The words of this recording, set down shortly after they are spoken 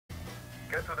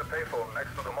Get to the payphone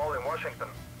next to the mall in Washington.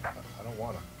 I don't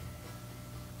wanna.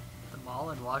 The mall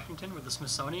in Washington where the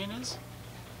Smithsonian is?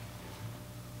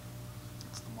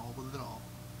 It's the mall with it all.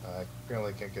 I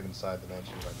apparently can't get inside the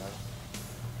mansion right now.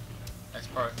 That's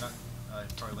probably not.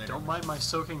 Probably later. Don't mind my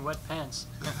soaking wet pants.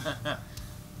 I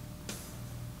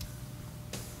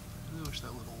really wish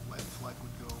that little red flag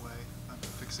would go away. I'm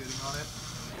fixating on it.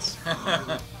 It's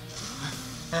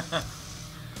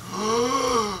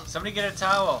Somebody get a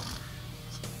towel.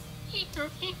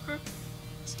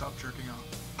 Stop jerking off.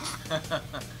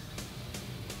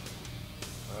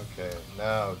 Okay,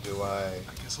 now do I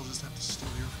guess I'll just have to steal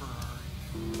your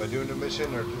Ferrari. do I do a new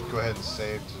mission or go ahead and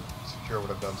save to secure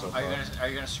what I've done so far? Are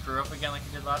you gonna screw up again like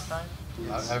you did last time?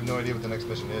 I have no idea what the next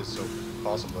mission is, so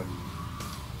possibly.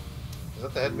 Is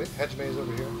that the hedge maze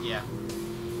over here? Yeah.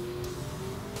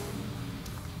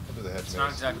 I'll do the hedge It's maze.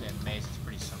 not exactly a maze. It's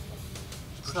pretty simple.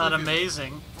 It's not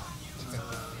amazing.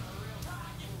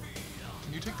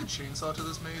 Can you take the chainsaw to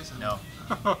this maze? And, No.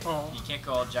 You can't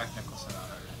go all Jack Nicholson on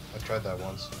it. I tried that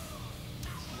once.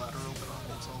 lateral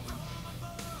problem solving.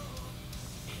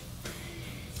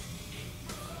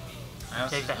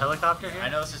 Take the helicopter here? I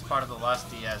know this is part of the last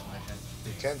Diaz mission.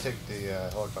 You can take the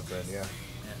helicopter in, yeah.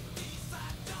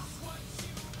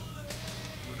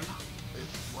 Wait,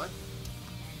 what?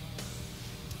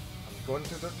 I'm going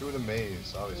through the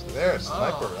maze, obviously. There,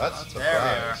 sniper. That's the there we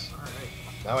are. prize. Alright.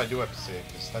 Now I do have to save,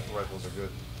 because sniper rifles are good.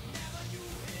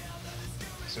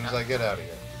 As soon as I get out of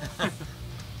here.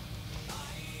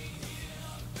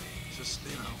 Just,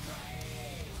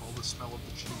 all the smell of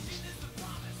the cheese.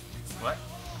 What?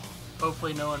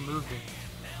 Hopefully no one moved it.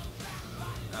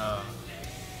 Oh.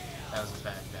 That was a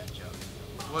bad joke.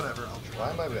 Whatever, I'll try.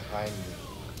 Why am I behind you?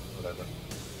 Whatever.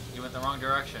 You went the wrong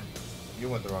direction. You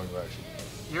went the wrong direction.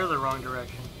 You're the wrong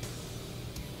direction.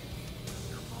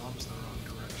 Your mom's the wrong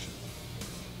direction.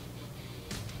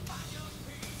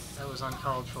 That was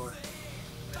uncalled for.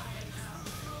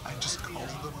 I just called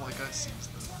them like I seized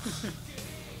them.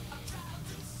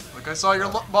 Like I saw your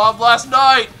mom last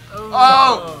night!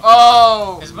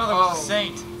 Oh! His mother was a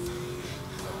saint.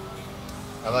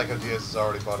 I like how Diaz has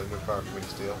already bought a new car for me to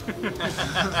steal.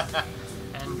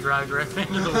 And drive directly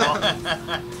into the wall.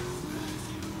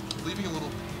 Leaving a little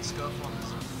scuff on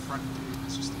his front teeth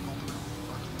is just the ultimate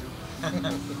fuck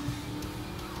you.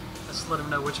 Just let him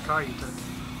know which car you took.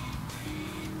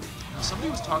 Somebody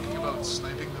was talking about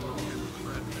sniping the movie in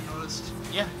red, I noticed.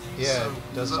 Yeah. Yeah, So, it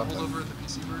does that something. hold over in the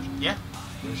PC version? Yeah.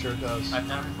 It sure does. I've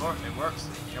done it before. It works.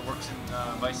 It works in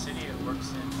Vice City. It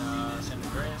works in San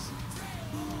Andreas.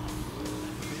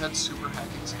 If we had super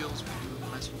hacking skills, we could do a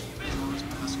nice Majora's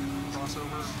Mask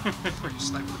crossover where you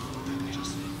snipe the movie and it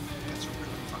just gets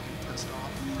really fucking pissed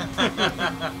off.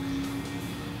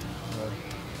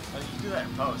 Oh, you can do that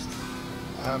in post.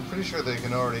 I'm pretty sure they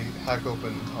can already hack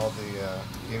open all the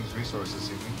game's resources.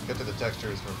 You can get to the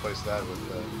textures and replace that with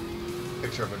a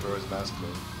picture of Majora's Mask.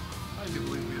 I do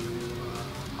believe we have a new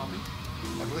hobby.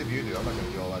 I believe you do. I'm not going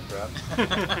to do all that crap.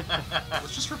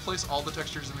 Let's just replace all the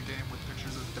textures in the game with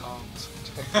pictures of dogs.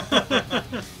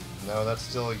 No, that's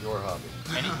still your hobby.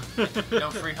 No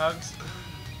free hugs?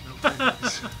 No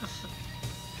favorites.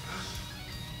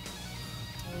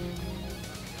 So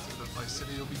the Vice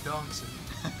City will be Dog City.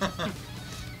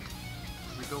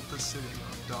 We built this city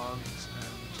on dogs and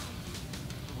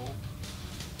well,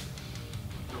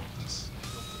 we built this city.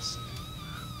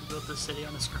 We built this city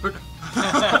on a scooter.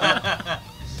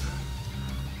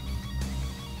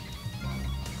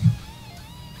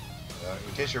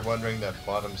 In case you're wondering, that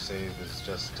bottom save is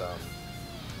just a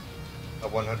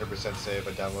 100% save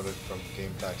I downloaded from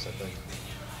Game Packs, I think.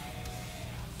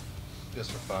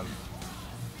 Just for fun.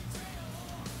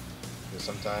 Because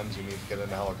sometimes you need to get in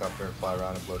a helicopter and fly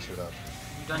around and blow shit up.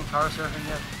 You done car surfing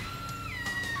yet?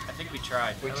 I think we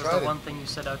tried. We That was tried the it. one thing you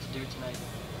set out to do tonight.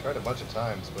 Tried a bunch of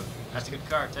times, but That's a good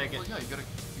car. Take it. Well, yeah, you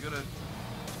gotta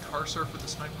car surf with the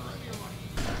sniper rifle.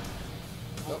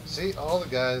 oh, see, all the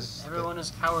guys. Everyone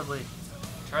is cowardly.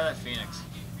 Try that Phoenix.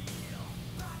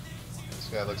 This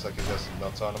guy looks like he got some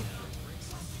nuts on him.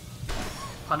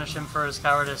 Punish him for his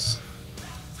cowardice.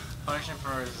 Punish him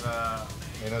for his,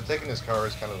 You know, taking his car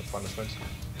is kind of a punishment.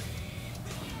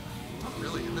 Not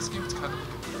really. In this game, it's kind of like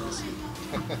a fantasy.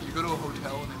 You go to a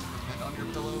hotel and they put a pen on your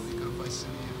pillow. You go to Vice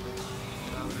City and they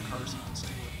get out of their car so you can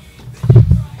steal it.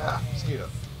 Ah, mosquito.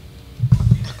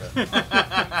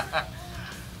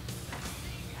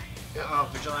 Okay. oh,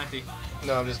 Vigilante.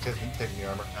 No, I'm just taking the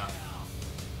armor. Oh.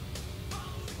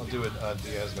 I'll do a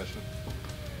Diaz mission.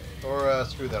 Or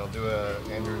screw that, I'll do a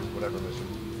Andrews whatever mission.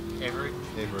 Avery?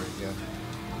 Avery, yeah.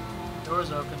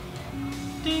 Door's open.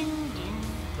 Ding, ding.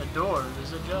 The door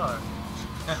is ajar.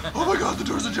 Oh my god, the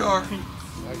door's ajar!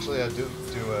 Actually, I do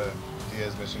a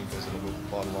Diaz mission because it'll move the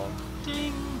plot along.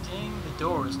 Ding, ding, the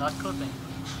door is not clipping.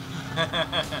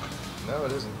 No,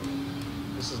 it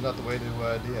isn't. This is not the way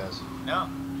to Diaz. No.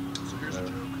 So here's a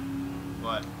Never. joke.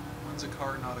 What? When's a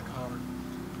car not a car?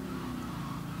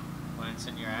 When it's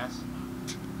in your ass?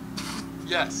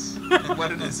 Yes.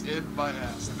 When it is in my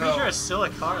ass. I'm No. pretty sure it's still a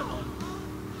car then.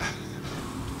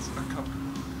 It's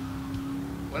uncomfortable.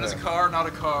 When is a car not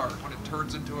a car? When it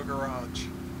turns into a garage.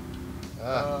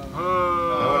 Ah,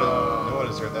 Oh. no one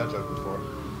has heard that joke before.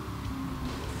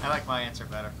 I like my answer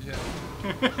better. Yeah.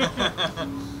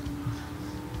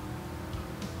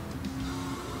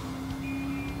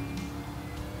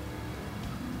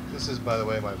 This is, by the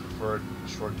way, my preferred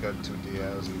shortcut to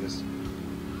Diaz. You just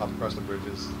hop across the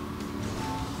bridges.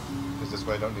 Because this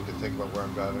way I don't need to think about where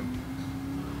I'm driving.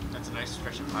 That's a nice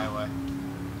stretch of highway.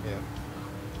 Yeah.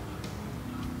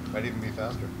 Might even be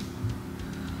faster.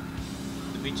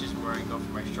 The beach is where I go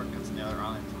for my shortcuts in the other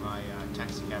island for my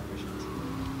taxi cab missions.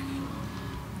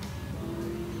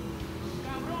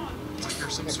 It's like you're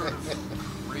some sort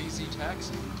of crazy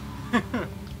taxi driver.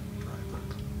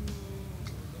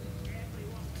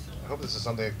 I hope this is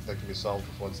something that can be solved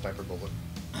with one sniper bullet.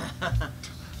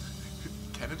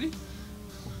 Kennedy?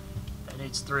 That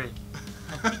needs 3.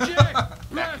 Jack, Back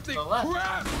plastic to the left.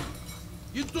 crap!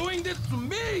 You're doing this to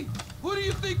me? Who do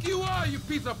you think you are, you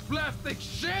piece of plastic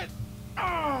shit?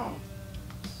 Oh!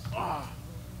 Oh!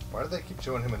 Why do they keep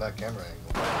showing him in that camera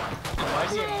angle? Why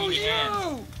does he have meaty hands?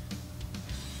 you!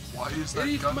 Why is that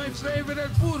It is gun my using favorite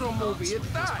Arturo movie. non-sweet It's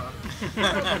as that.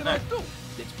 fuck? What can I do?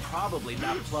 It's probably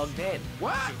not plugged in.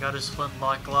 What? He got his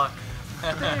flintlock Glock.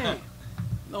 Dang.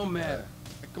 No matter.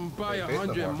 I can buy They paid no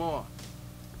 100 more. more.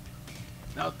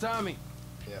 Now, Tommy.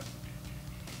 Yeah.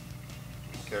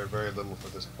 Care very little for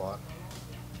this plot.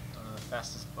 The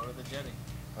fastest boat of the jetty.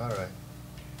 Alright.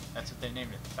 That's what they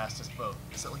named it, the fastest boat.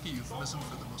 Is that like a euphemism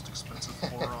for the most expensive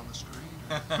whore on the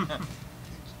street?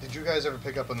 Did you guys ever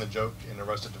pick up on the joke in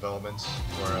Arrested Developments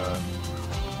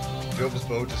where Job's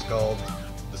boat is called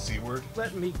the C word?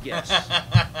 Let me guess.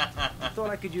 I thought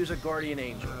I could use a guardian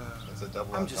angel. It's a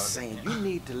double I'm just saying, you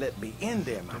need to let me in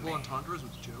there, my Double man. entendres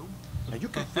with Job? Now, you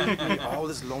can feed me all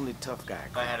this lonely tough guy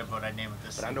If I had a boat, I'd name it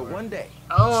this. but I know one day,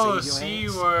 Oh, save your C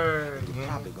hands, word. you're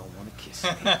probably gonna want to kiss me.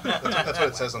 That's what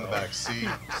it says on the back. C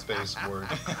space word.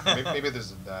 Maybe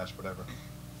there's a dash, whatever.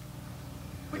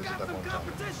 We There's a got double some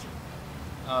entendre. competition.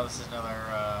 Oh, this is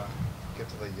another, Get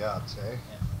to the yachts, eh?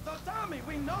 So, Tommy,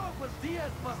 we know it was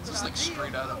Diaz busted This is our like deal,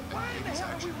 straight out of so why in the Vegas hell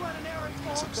are we action. running errands Like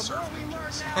for some him? The surf more we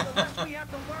learn ninjas. now, the less we have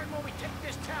to learn when we take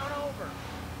this town over.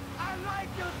 I like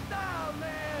your style,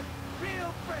 man.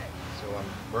 Real fresh. So I'm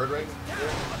murdering here?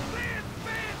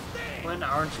 When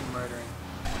aren't you murdering?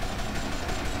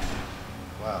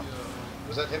 Wow.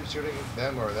 Was that him shooting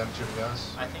them or them shooting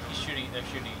us? I think they're shooting at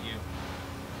you.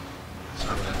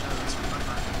 Surf ninjas,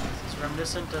 remember? It's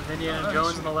reminiscent of Indiana Oh, Jones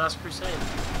shit. and the Last Crusade.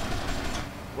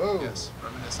 Whoa! Yes,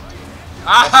 reminiscent.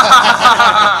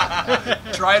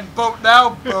 Try and boat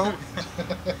now, boat.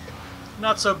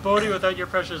 Not so boaty without your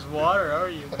precious water, are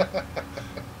you?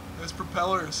 There's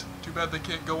propellers. Too bad they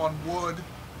can't go on wood.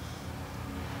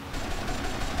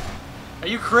 Are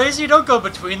you crazy? Don't go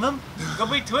between them. Go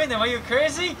between them, are you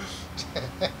crazy?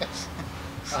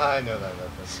 I know that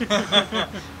reference.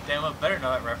 Damn, I better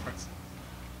know that reference.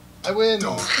 I win!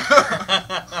 Watch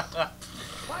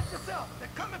yourself. They're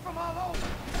coming from all over.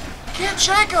 Can't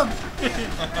shake them.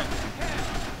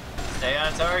 Stay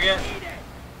on target. Eat it.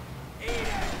 Eat it.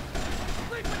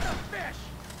 Sleep with the fish.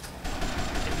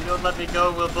 If you don't let me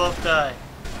go, we'll both die.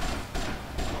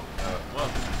 Whoa,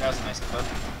 that was a nice clip.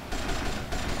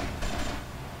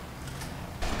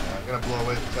 I'm gonna blow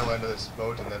away the tail end of this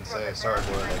boat and then say, sorry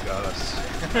boy, they got us.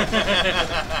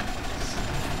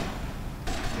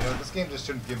 You know, this game just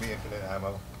shouldn't give me infinite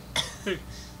ammo.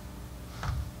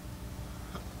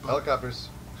 Helicopters.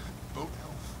 Boat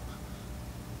health.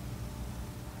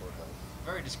 Boat health.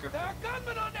 Very descriptive. There are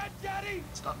gunmen on that jetty.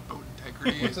 It's not boat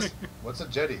integrity. What's this? What's a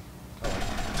jetty?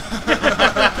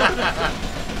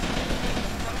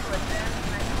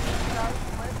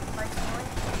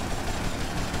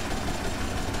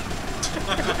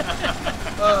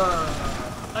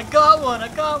 Oh. I got one! I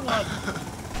got one!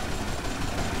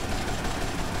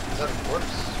 Is that a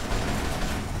corpse?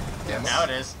 Yes. Now it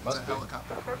is. It's a Must be.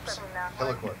 helicopter corpse.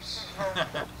 Helicorpse.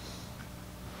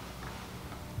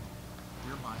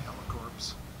 You're my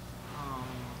helicorpse.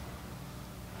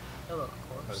 Hello, Is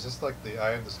corpse. this like the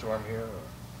eye of the storm here,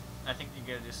 or I think you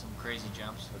gotta do some crazy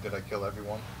jumps. did I kill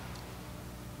everyone?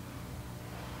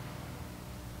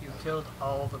 You killed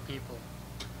all the people.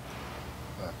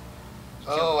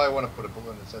 Oh, I want to put a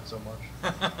bullet in its head so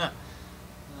much.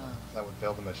 That would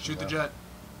fail the mission. Shoot the yeah. jet.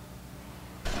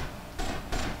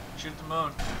 Shoot the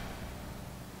moon.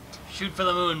 Shoot for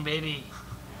the moon, baby.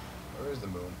 Where is the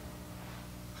moon?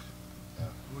 Yeah.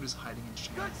 Moon is hiding in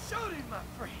shade. Good shooting, my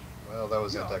friend. Well, that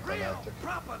was You're a real, anticlimactic.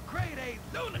 proper grade A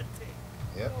lunatic.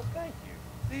 Yep. Oh, thank you.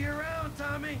 See you around,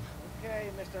 Tommy. Okay,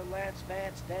 Mr. Lance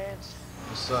Vance Dance.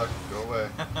 You suck. Go away.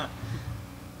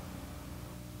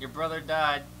 Your brother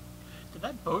died. Did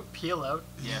that boat peel out?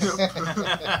 Yes.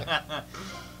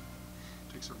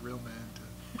 Takes a real man to...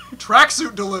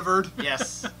 Tracksuit delivered!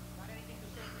 Yes.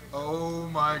 Oh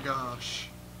my gosh.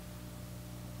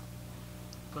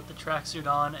 Put the tracksuit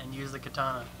on and use the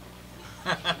katana.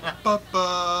 Ba-ba.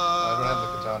 I don't have the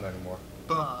katana anymore.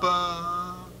 Ba-ba.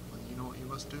 Well, you know what you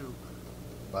must do.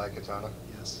 Buy a katana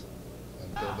Yes.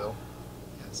 and kill Bill.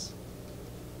 Yes.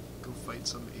 Go fight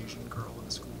some Asian girl in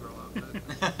a schoolgirl outfit.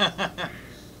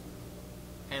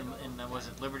 And was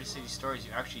it Liberty City Stories?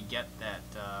 You actually get that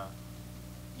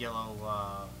yellow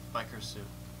biker suit.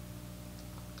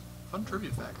 Fun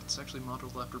trivia fact, it's actually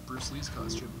modeled after Bruce Lee's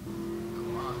costume.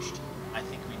 Homaged. I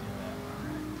think we knew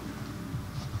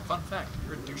Fun fact,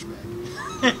 you're a douchebag.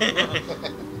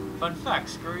 that. Fun fact,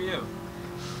 screw you.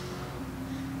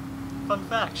 Fun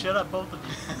fact, shut up, both of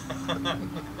you.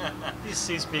 These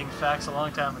ceased being facts a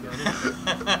long time ago, didn't they?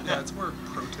 Yeah, it's more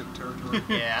pro tip territory.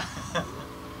 Yeah.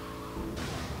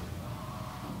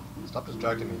 Stop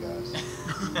distracting me, guys.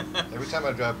 Every time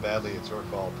I drive badly, it's your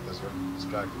fault because you're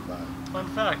distracted by it. Fun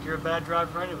fact, you're a bad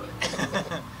driver anyway.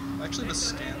 I actually have a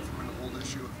scan from an old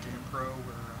issue of GamePro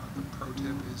where the pro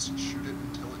tip is shoot it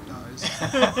until it dies. I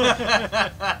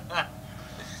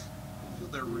feel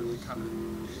they're really kind of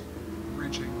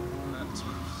reaching in that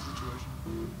sort of situation.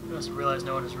 You must realize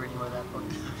no one is reading that book.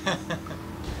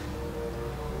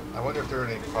 I wonder if there are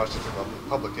any project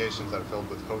publications that are filled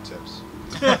with co tips.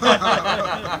 It's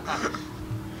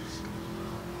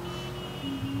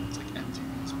like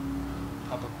MTV's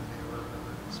pop-up video or whatever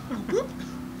it is.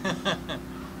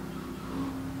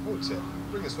 Co tip.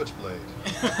 Bring a switchblade.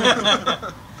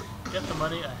 Get the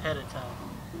money ahead of time.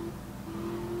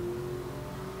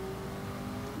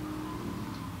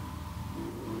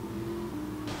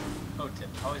 Pro tip: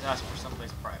 always ask for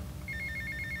someplace private.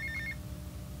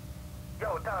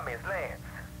 Yo, Tommy, it's Lance.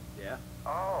 Yeah?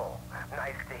 Oh,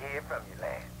 nice to hear from you,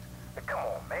 Lance. But come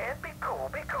on, man. Be cool,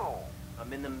 be cool.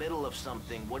 I'm in the middle of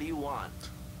something. What do you want?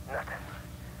 Nothing.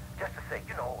 Just to say,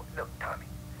 look, Tommy,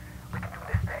 we can do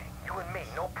this thing. You and me,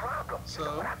 no problem. So,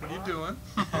 know what I are you mean? doing?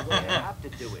 We're going to have to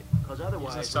do it, because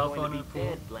otherwise we're cell going to phone be in the pool.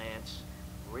 dead, Lance.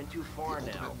 We're in too far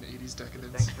The now. ultimate 80s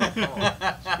decadence. Thanks for the call.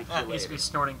 Speak to you He used to be later.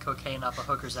 snorting cocaine off a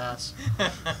hooker's ass.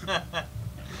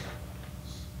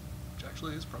 Which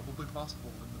actually is probably possible.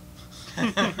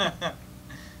 It's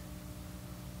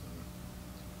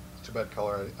too bad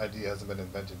caller ID hasn't been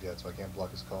invented yet, so I can't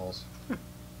block his calls.